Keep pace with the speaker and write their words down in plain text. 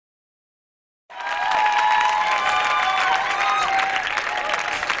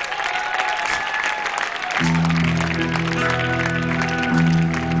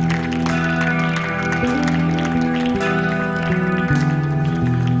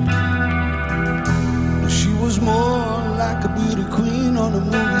on a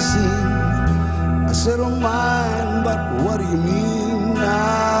movie scene. I said, oh mine, but what do you mean? I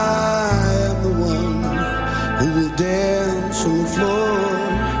am the one who will dance on the floor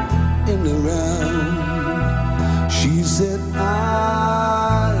in the round. She said,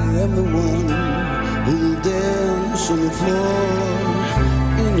 I am the one who will dance on the floor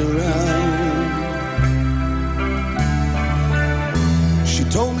in the round. She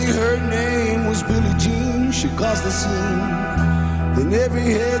told me her name was Billie Jean. She caused the scene. Then every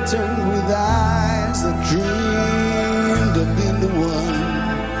head turned with eyes that dreamed of being the one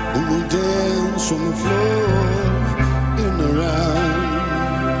who will dance on the floor in the round.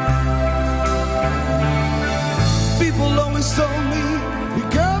 People always told me, be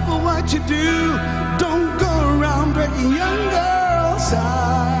careful what you do. Don't go around breaking young girls'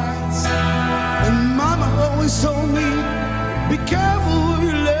 hearts. And Mama always told me, be careful who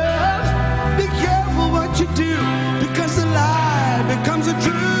you love. Be careful what you do, because the lie becomes a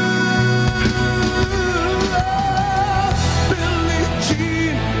truth. Billie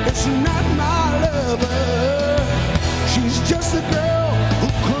Jean is not my lover. She's just a girl who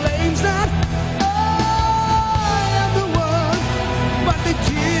claims that I am the one, but the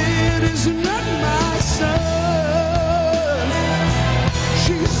kid is not my son.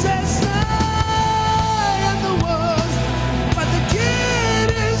 She says I am the one, but the kid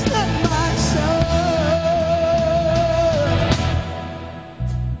is not my son.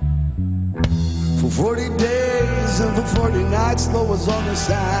 For 40 days and for 40 nights, love was on her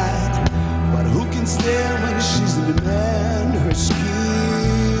side. But who can stand when she's in demand? Her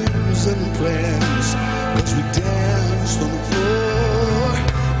schemes and plans, 'cause we danced on the floor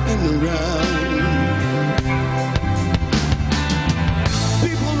in the round.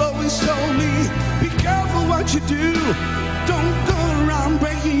 People always told me, be careful what you do. Don't go around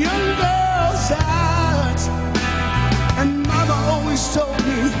breaking young girls' hearts. And Mama always told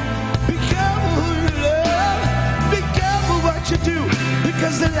me, be careful who you love. Be careful what you do,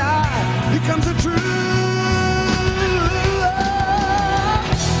 because the lie becomes the truth.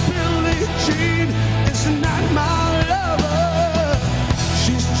 Billie Jean is not my lover.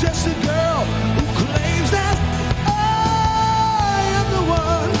 She's just a girl who claims that I am the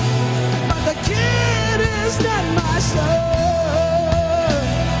one, but the kid is not my son.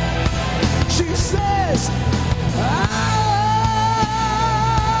 She says,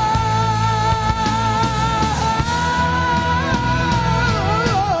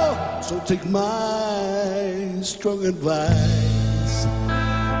 so take my strong advice.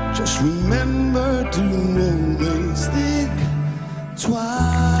 Just remember to know